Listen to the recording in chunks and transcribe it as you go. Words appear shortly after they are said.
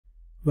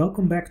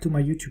Welcome back to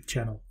my YouTube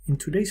channel. In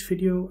today's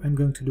video I'm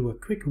going to do a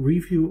quick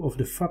review of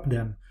the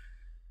FABDEM,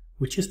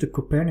 which is the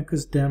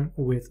Copernicus DEM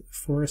with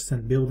forests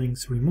and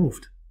buildings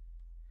removed.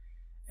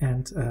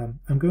 And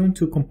I'm going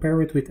to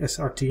compare it with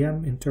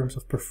SRTM in terms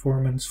of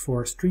performance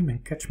for stream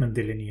and catchment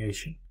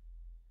delineation.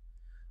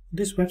 On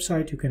this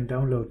website you can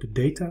download the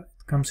data.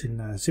 It comes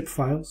in zip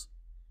files.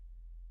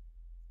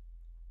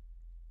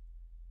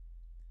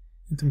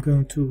 And I'm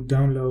going to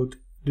download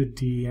the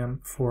DEM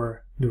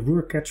for the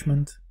Ruhr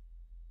catchment.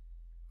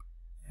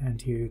 And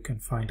here you can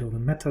find all the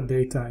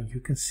metadata.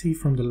 You can see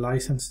from the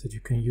license that you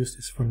can use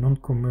this for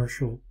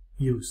non-commercial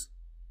use.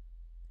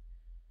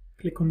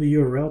 Click on the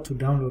URL to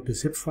download the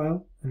zip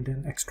file and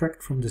then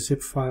extract from the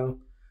zip file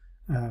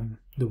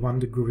the 1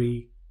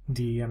 degree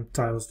DEM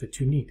tiles that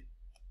you need.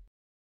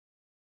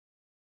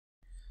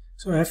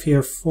 So I have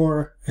here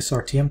 4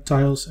 SRTM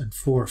tiles and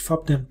 4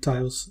 FABDEM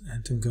tiles,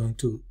 and I'm going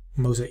to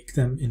mosaic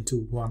them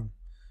into one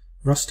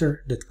raster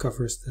that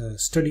covers the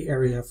study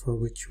area for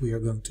which we are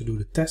going to do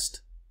the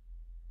test.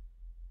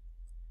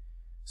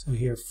 So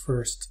here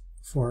first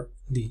for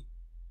the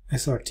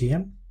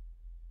SRTM,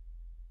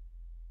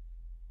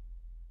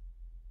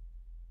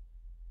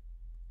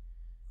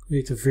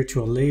 create a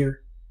virtual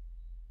layer,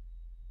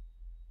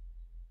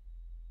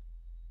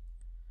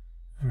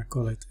 and I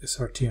call it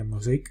SRTM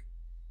Mosaic.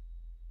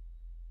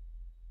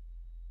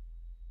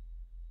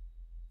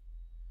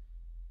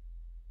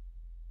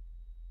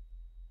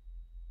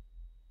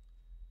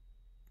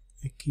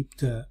 I keep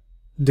the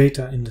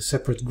data in the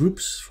separate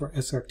groups for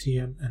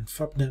SRTM and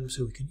FABDEM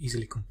so we can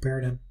easily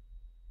compare them.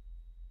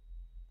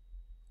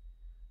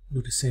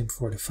 Do the same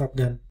for the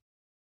FABDEM.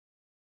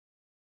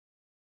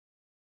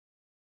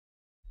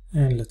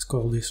 And let's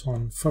call this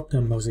one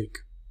FABDEM Mosaic.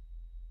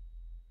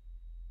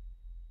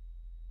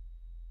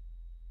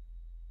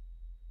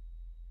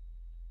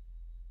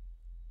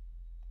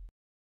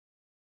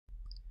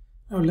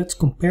 Now let's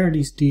compare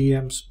these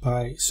DEMs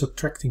by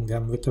subtracting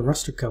them with the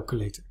raster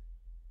calculator.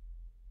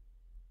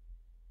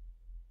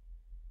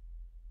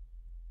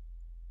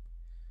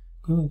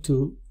 Going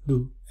to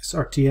do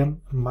SRTM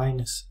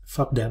minus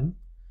FABDEM,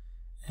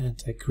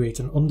 and I create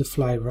an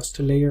on-the-fly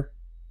raster layer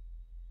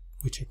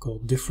which I call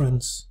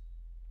difference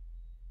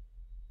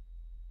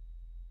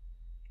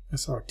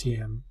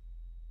SRTM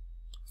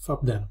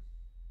FABDEM.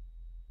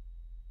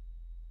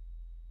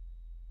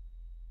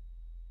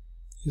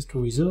 Here's the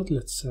result.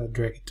 Let's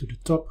drag it to the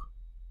top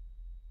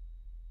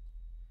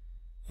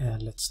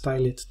and let's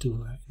style it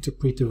to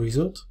interpret the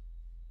result.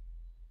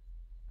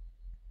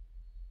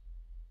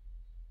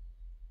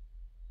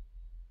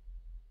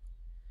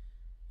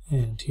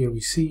 And here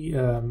we see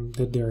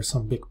that there are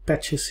some big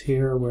patches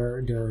here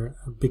where there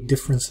are big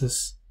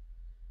differences,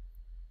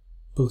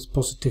 both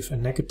positive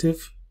and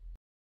negative.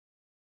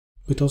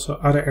 But also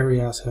other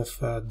areas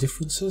have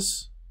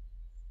differences,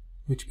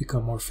 which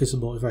become more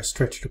visible if I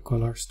stretch the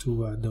colors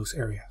to those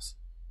areas.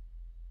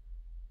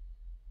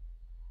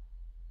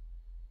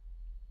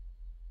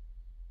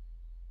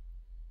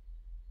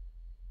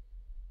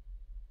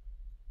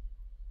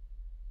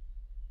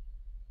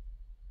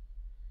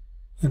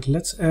 And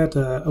let's add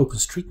an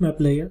OpenStreetMap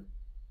layer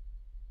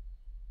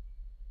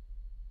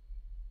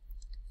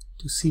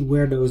to see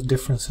where those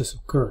differences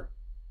occur.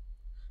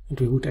 And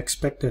we would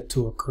expect that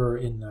to occur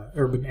in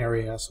urban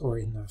areas or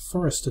in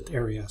forested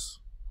areas.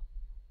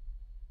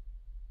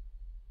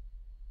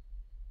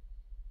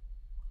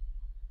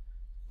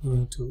 I'm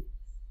going to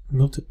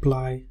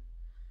multiply,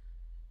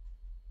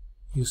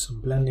 use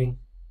some blending,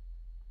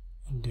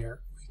 and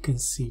there we can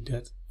see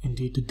that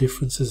indeed the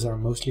differences are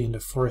mostly in the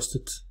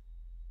forested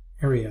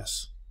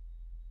areas.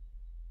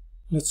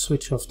 Let's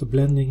switch off the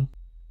blending.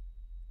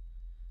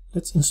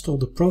 Let's install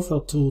the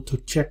profile tool to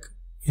check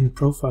in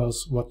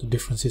profiles what the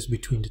difference is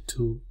between the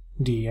two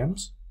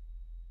DEMs.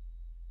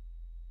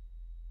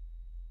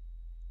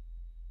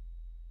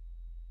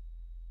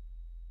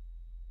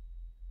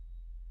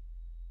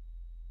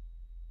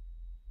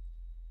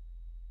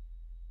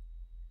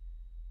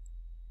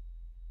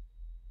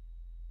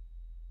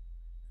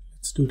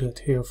 Let's do that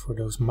here for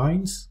those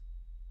mines.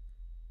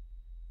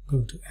 I'm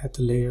going to add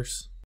the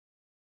layers.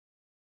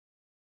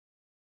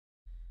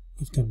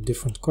 Give them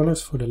different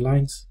colors for the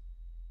lines.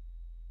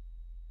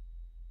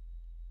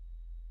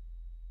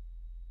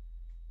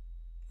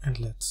 And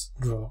let's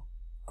draw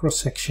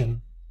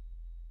cross-section.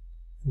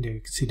 And there you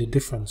can see the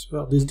difference.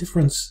 Well, this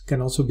difference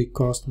can also be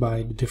caused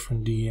by the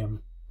different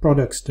DEM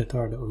products that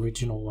are the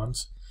original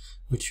ones,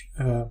 which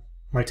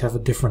might have a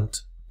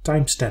different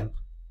timestamp.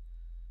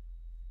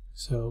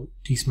 So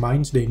these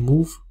mines, they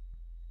move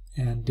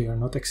and they are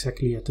not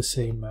exactly at the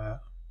same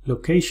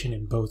location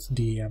in both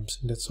DEMs.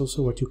 And that's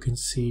also what you can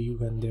see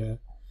when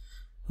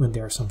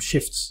there are some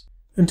shifts.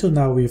 Until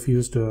now we have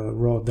used the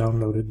raw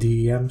downloaded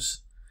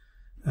DEMs,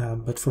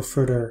 but for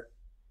further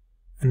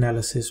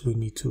analysis we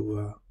need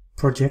to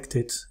project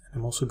it.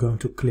 I'm also going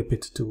to clip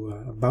it to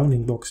a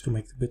bounding box to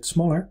make it a bit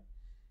smaller.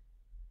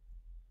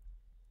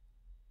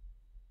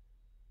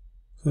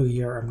 So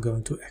here I'm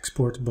going to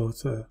export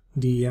both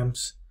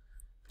DEMs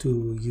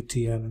to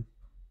UTM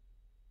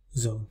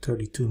zone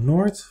 32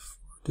 north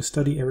for the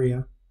study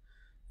area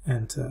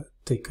and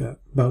take a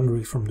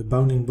boundary from the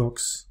bounding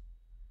box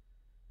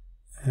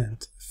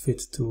and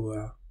fit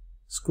to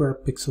square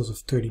pixels of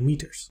 30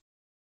 meters.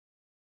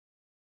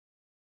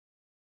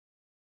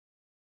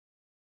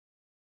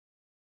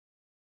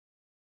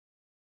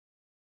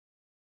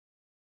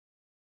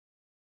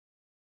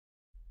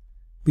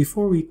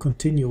 Before we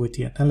continue with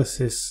the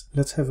analysis,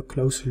 let's have a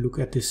closer look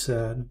at this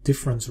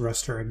difference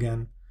raster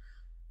again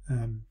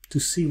to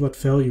see what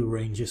value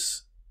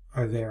ranges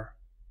are there.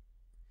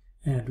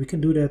 And we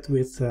can do that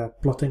with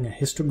plotting a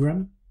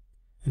histogram.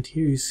 And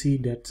here you see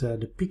that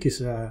the peak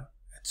is at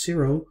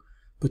 0,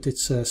 but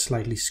it's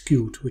slightly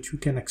skewed, which we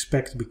can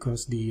expect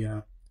because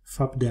the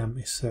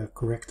FABDEM is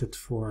corrected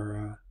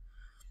for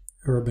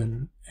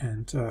urban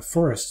and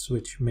forests,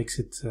 which makes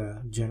it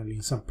generally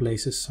in some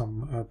places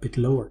a bit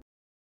lower.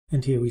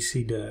 And here we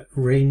see the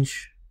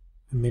range,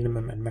 the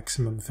minimum and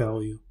maximum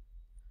value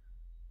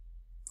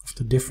of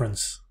the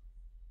difference.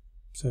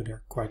 So there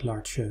are quite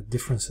large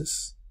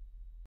differences.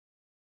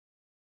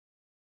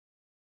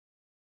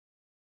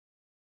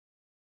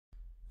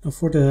 Now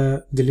for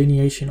the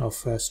delineation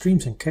of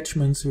streams and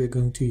catchments, we're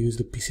going to use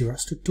the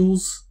PCRaster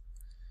Tools.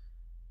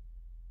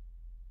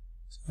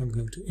 So I'm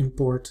going to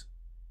import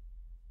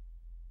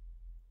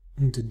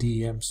the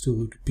DEMs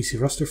to the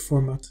PCRaster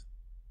format.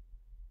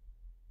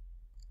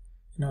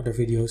 In other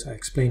videos I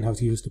explain how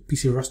to use the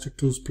PCRaster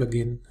Tools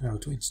plugin and how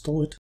to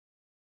install it.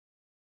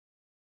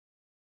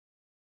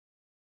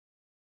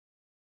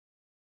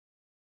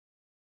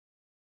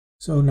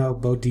 So now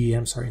both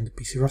DEMs are in the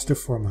PCRaster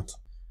format.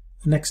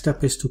 The next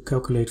step is to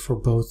calculate for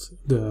both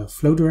the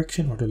flow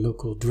direction or the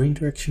local drain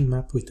direction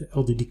map with the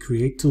LDD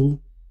Create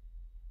tool.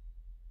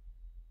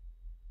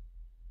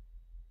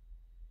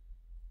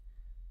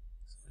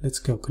 So let's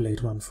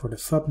calculate one for the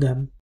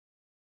FABDEM.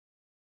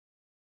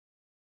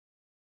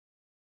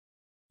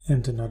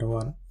 And another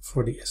one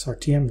for the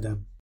SRTM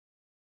DEM.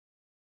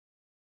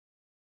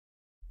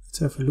 Let's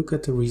have a look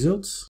at the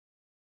results.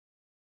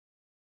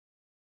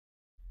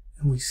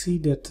 And we see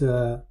that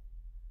the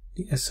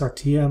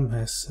SRTM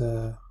has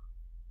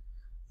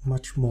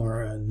much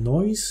more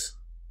noise,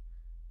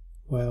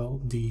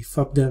 while the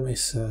FABDEM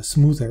is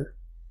smoother.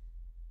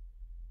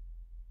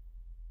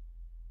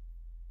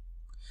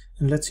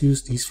 And let's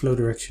use these flow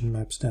direction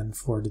maps then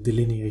for the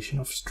delineation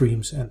of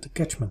streams and the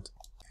catchment.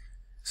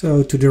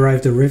 So to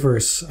derive the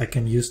rivers, I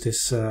can use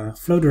this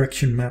flow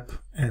direction map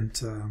and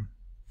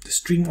the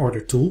stream order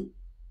tool.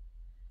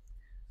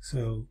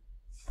 So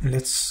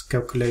let's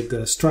calculate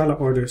the Strahler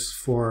orders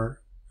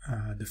for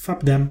the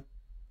FABDEM.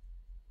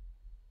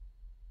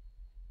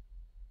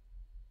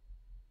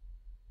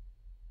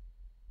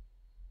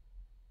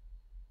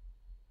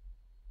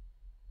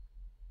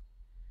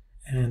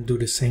 And do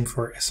the same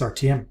for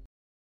SRTM.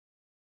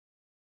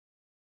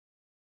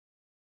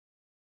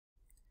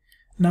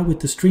 Now with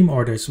the stream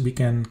orders we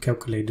can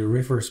calculate the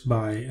rivers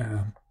by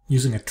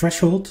using a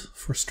threshold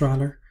for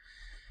Strahler.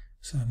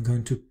 So I'm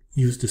going to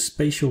use the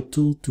spatial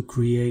tool to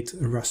create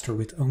a raster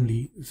with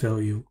only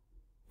value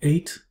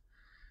 8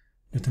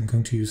 that I'm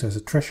going to use as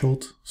a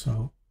threshold.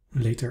 So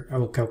later I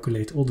will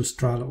calculate all the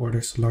Strahler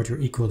orders larger or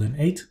equal than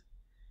 8.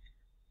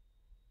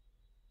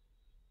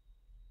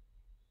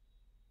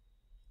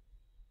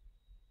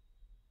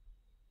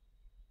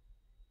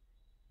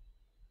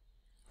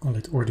 Call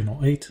it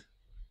ordinal 8.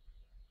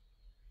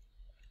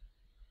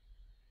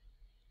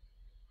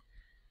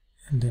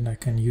 And then I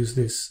can use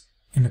this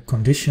in a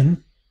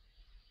condition,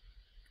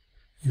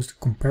 use the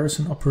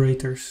comparison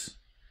operators,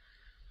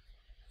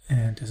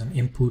 and as an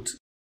input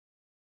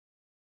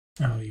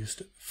I'll use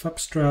the FAB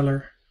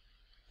Strahler,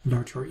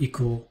 larger or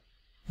equal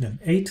than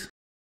 8,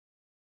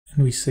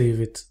 and we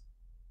save it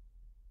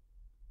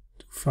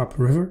to FAB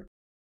River,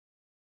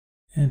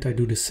 and I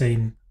do the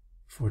same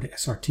for the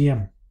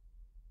SRTM.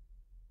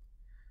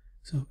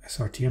 So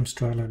SRTM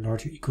Strahler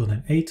larger or equal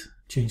than 8,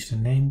 change the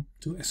name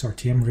to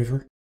SRTM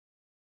River.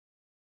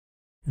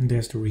 And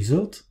there's the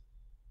result.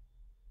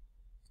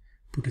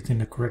 Put it in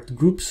the correct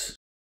groups.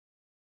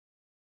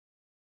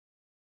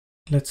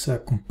 Let's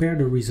compare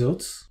the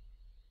results.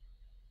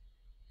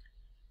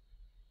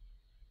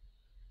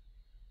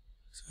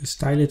 So I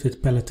style it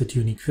with paletted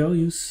unique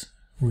values,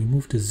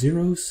 remove the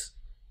zeros.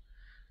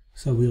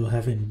 So we'll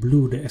have in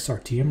blue the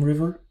SRTM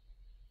river,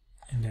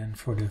 and then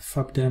for the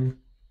FABDEM,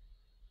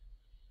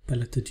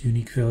 paletted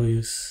unique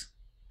values,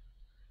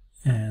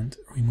 and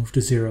remove the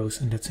zeros,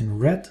 and that's in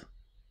red.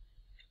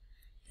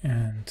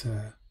 And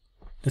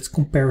let's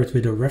compare it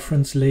with a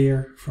reference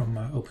layer from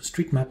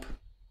OpenStreetMap.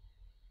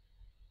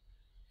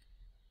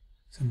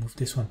 So move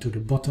this one to the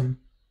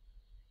bottom.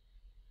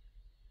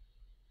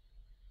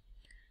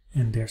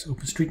 And there's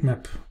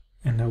OpenStreetMap.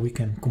 And now we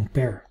can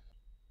compare.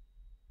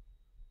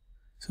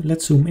 So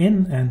let's zoom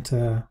in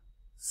and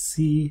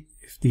see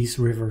if these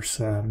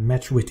rivers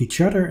match with each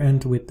other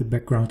and with the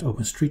background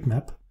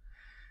OpenStreetMap.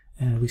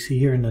 And we see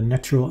here in the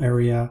natural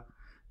area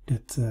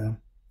that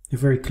they're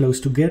very close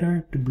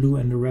together, the blue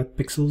and the red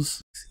pixels.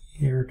 See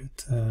here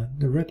that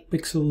the red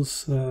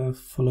pixels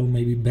follow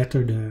maybe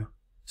better the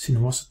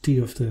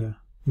sinuosity of the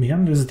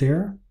meanders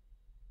there,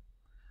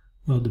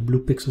 well, the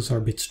blue pixels are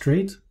a bit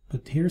straight,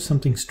 but here's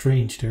something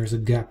strange. There's a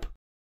gap.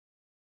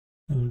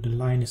 The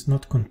line is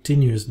not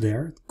continuous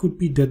there. It could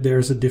be that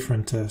there's a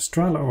different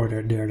Strahler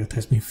order there that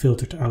has been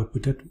filtered out,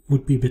 but that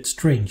would be a bit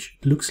strange.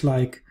 It looks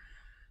like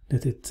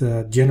that it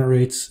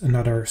generates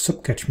another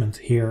subcatchment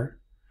here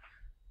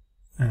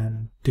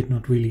and did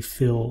not really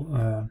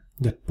fill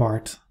that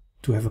part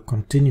to have a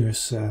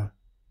continuous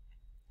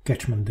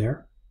catchment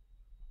there.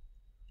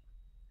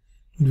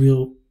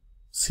 We'll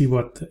see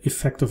what the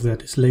effect of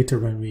that is later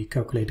when we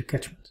calculate the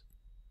catchment.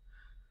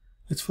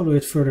 Let's follow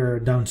it further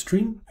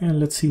downstream and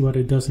let's see what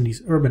it does in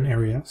these urban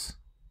areas.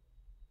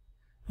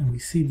 And we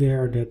see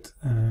there that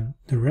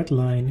the red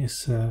line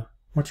is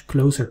much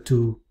closer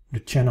to the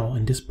channel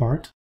in this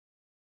part.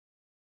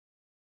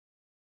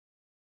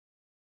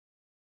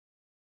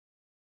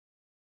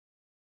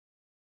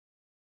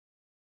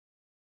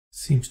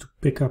 Seems to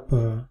pick up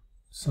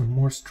some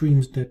more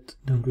streams that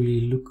don't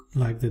really look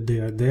like that they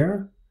are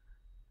there.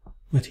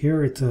 But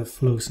here it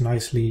flows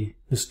nicely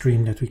the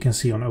stream that we can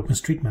see on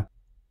OpenStreetMap.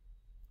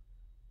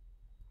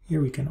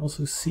 Here we can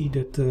also see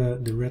that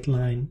the red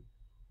line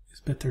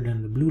is better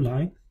than the blue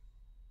line.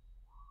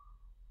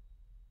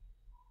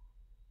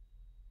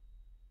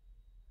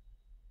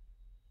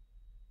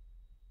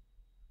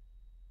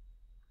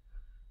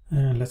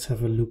 And let's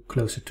have a look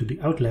closer to the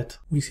outlet.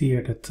 We see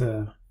here that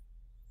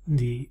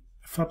the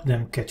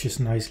FABDEM catches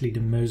nicely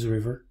the Meuse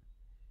River.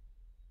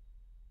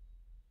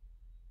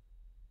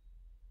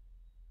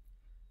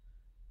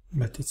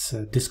 But it's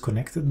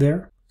disconnected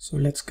there. So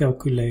let's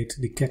calculate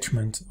the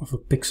catchment of a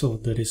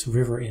pixel that is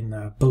river in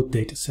both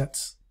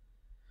datasets.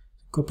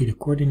 Copy the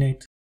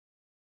coordinate,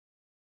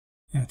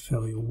 add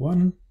value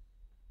 1,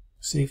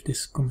 save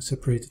this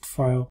comma-separated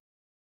file,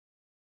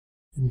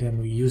 and then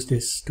we use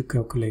this to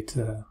calculate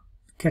the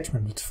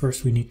catchment. But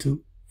first we need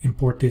to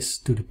import this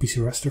to the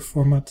PCRaster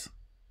format,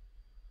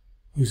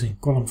 using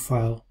column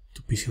file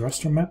to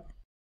PCRaster map.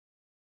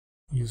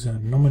 Use a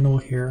nominal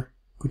here,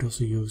 could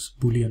also use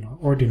Boolean or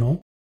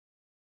ordinal.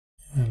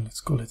 And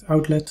let's call it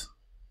outlet.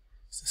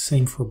 It's the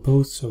same for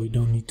both, so we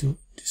don't need to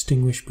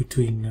distinguish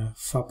between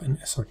FAB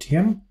and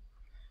SRTM.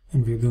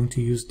 And we're going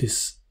to use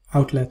this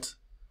outlet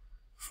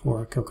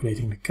for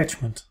calculating the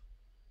catchment.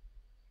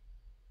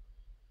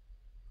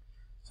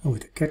 So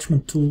with the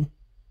catchment tool,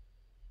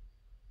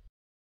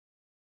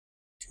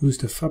 use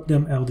the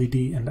FABDEM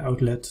LDD and the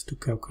outlet to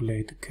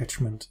calculate the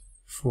catchment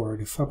for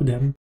the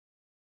FABDEM.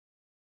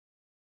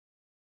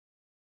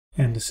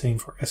 And the same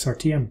for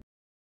SRTM.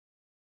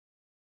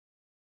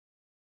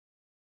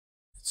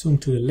 Zoom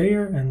to the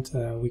layer and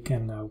we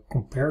can now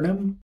compare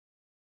them.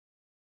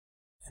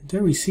 And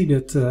there we see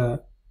that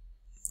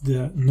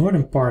the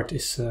northern part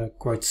is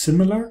quite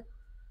similar,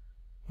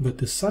 but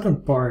the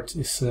southern part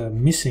is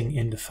missing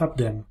in the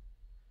FABDEM.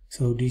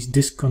 So these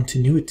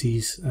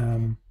discontinuities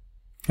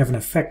have an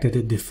effect that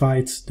it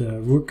divides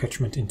the Ruhr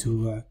catchment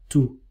into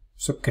two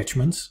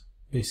subcatchments,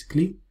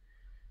 basically.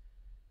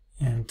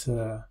 And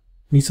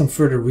need some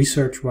further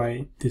research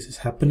why this is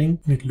happening.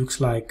 It looks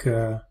like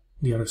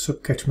the other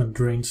subcatchment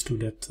drains to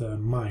that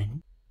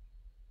mine.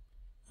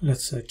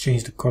 Let's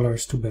change the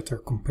colors to better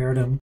compare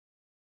them.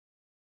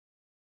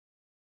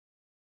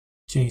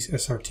 Change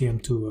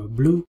SRTM to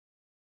blue.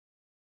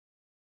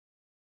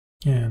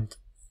 And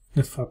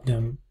the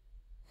FABDEM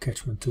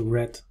catchment to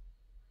red.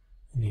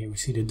 And here we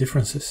see the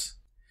differences.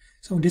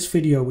 So in this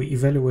video we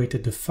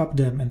evaluated the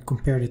FABDEM and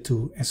compared it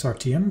to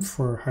SRTM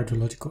for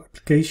hydrological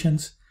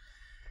applications.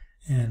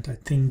 And I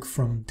think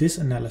from this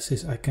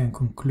analysis I can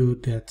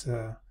conclude that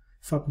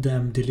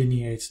FABDEM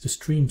delineates the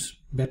streams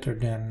better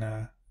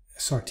than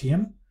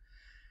SRTM.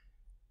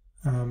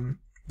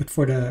 But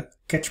for the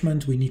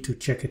catchment we need to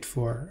check it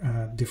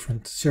for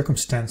different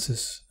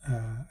circumstances.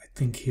 I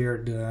think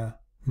here the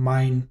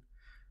mine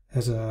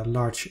has a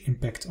large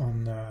impact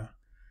on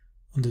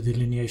the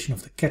delineation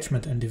of the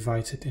catchment and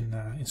divides it in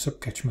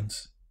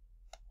subcatchments.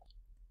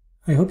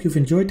 I hope you've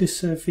enjoyed this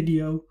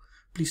video.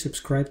 Please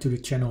subscribe to the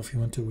channel if you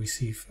want to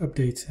receive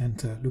updates,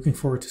 and looking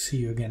forward to see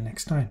you again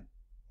next time.